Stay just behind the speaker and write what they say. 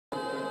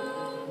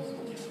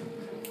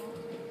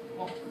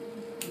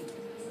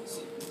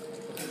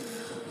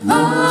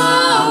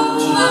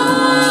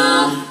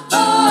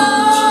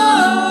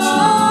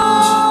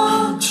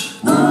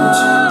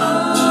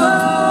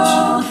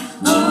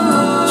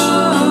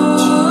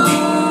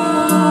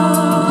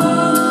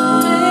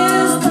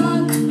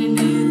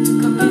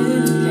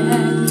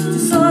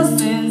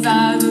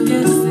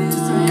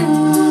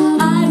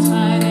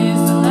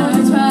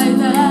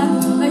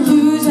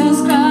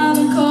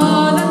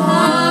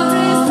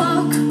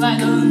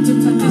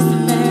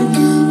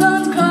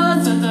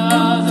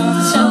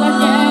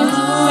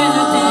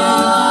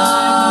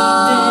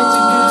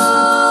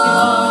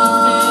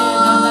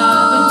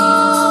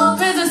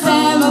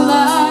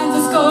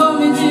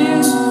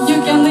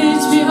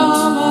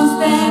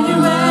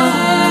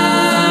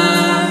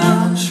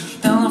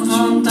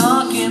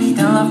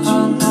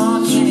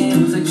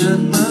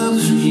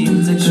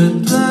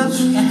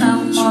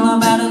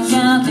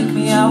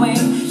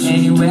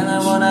Anywhere I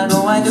wanna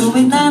go, I do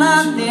it night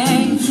and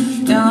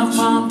day.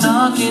 Telephone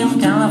talking,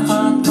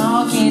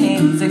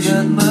 it's a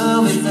good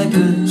move, it's a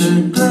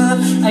good club.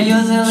 I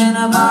use it in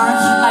a bar,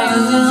 I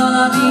use it on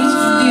a beach.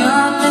 The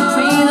ultimate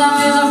freedom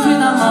is a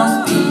freedom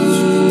of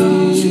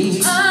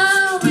speech.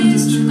 I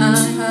wish I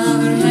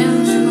had a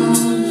hand to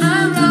hold.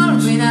 I'm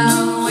not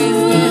without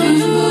with getting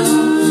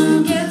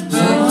good. Get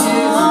back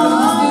here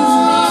to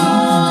me.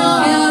 To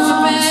catch a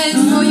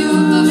place for you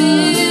to be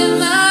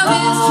in. I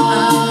wish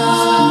I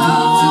had a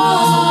heart to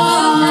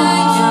hold. I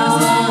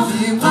just have to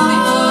be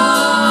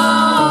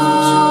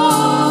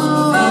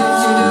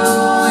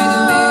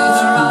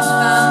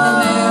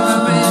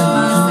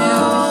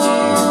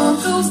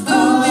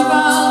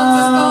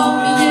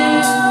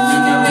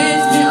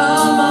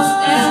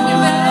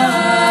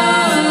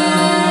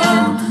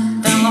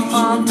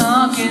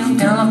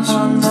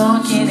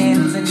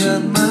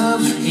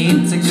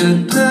It's a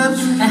good club,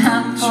 a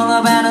handful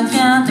of atoms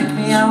can't take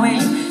me away.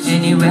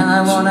 Anywhere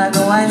I wanna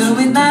go, I do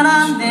it night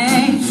and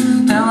day.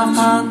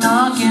 Telephone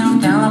talking,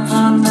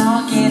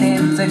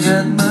 it's a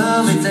good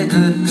move, it's a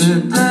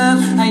good club.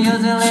 I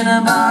use it in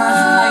a bar,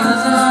 I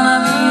use it on a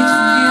beach.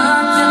 The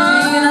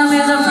ultimate freedom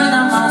is a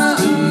freedom of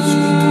speech.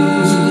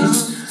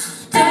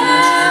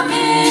 Tell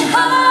me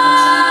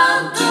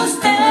how to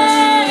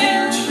stay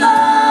in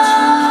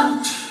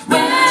love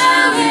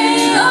when we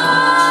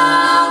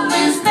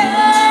always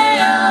stay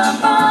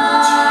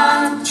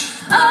apart.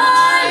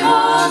 I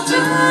want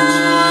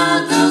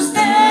you to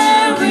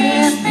stay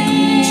with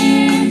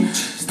me,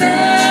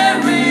 stay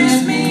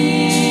with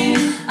me.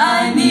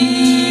 I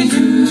need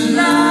you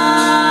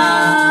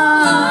now.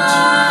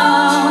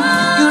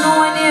 You know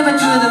I never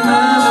could have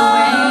moved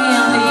away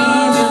and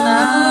leave you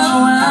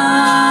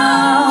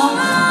now.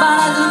 But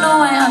I do know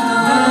I have to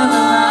move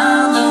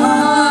around the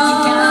world to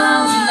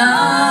count you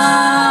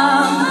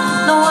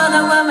now. No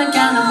other woman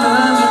can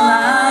move you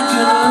like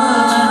you do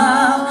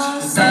now.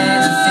 Say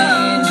the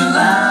thing you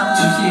love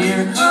to hear,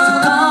 so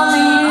call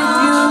me if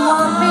you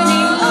want me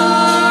near.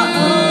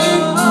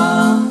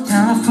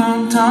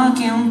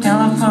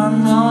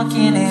 Telephone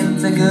walking,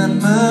 it's a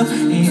good move,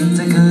 it's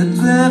a good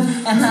club.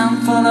 A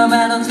handful of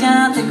atoms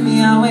can't take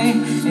me away.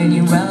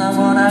 Anywhere I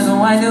wanna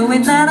go, I do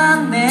it night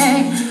and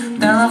day.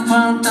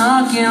 Telephone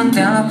talking,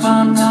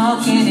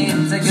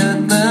 it's a good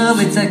move,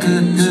 it's a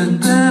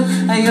good club.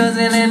 I use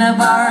it in a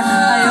bar,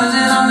 I use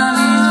it on a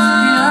beach.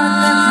 The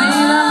ultimate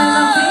freedom is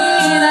a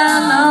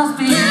freedom of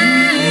speech.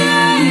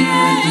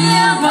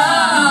 Yeah,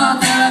 wow.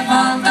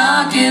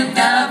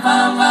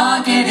 Telephone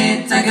walking,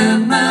 it's a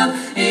good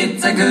move,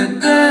 it's a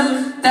good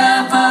club.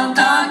 Telephone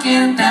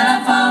talking,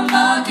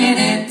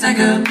 it's a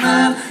good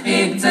move,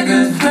 it's a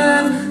good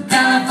club.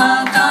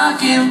 Telephone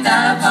talking,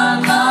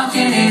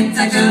 it's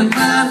a good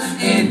move,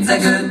 it's a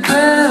good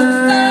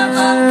club.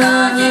 Telephone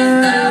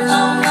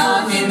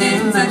talking,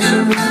 it's a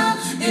good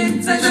move,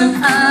 it's a good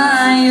club.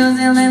 I use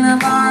it in a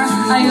bar,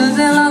 I use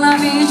it on a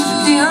beach.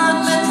 The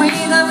ultimate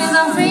freedom